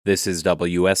This is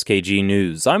WSKG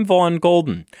News. I'm Vaughn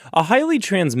Golden. A highly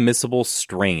transmissible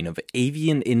strain of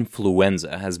avian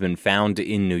influenza has been found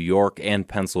in New York and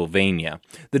Pennsylvania.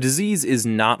 The disease is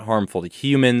not harmful to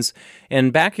humans,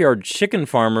 and backyard chicken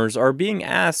farmers are being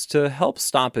asked to help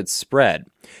stop its spread.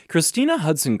 Christina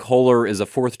Hudson Kohler is a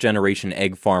fourth-generation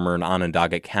egg farmer in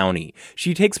Onondaga County.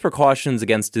 She takes precautions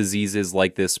against diseases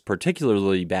like this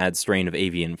particularly bad strain of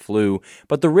avian flu,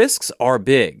 but the risks are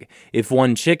big. If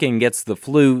one chicken gets the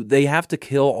flu, they have to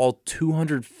kill all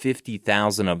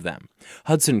 250,000 of them.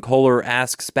 Hudson Kohler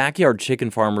asks backyard chicken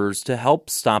farmers to help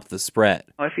stop the spread.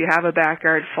 If you have a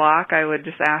backyard flock, I would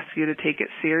just ask you to take it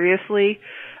seriously.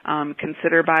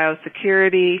 Consider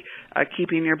biosecurity,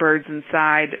 keeping your birds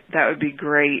inside. That would be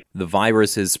great. The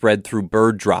virus is spread through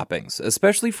bird droppings,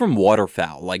 especially from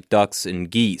waterfowl like ducks and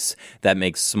geese. That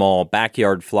makes small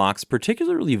backyard flocks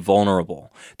particularly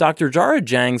vulnerable. Dr. Jara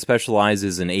Jang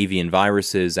specializes in avian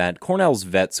viruses at Cornell's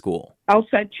vet school.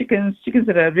 Outside chickens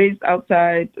that are raised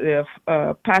outside,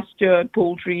 pastured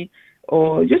poultry,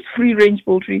 or just free-range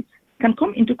poultry can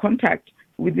come into contact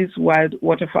with these wild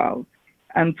waterfowl.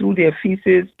 And through their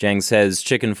feces. Jang says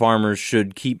chicken farmers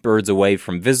should keep birds away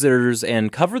from visitors and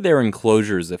cover their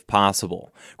enclosures if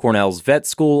possible. Cornell's vet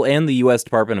school and the U.S.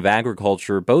 Department of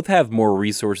Agriculture both have more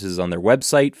resources on their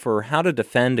website for how to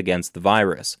defend against the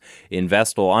virus. In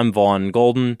Vestal, I'm Vaughn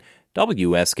Golden,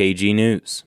 WSKG News.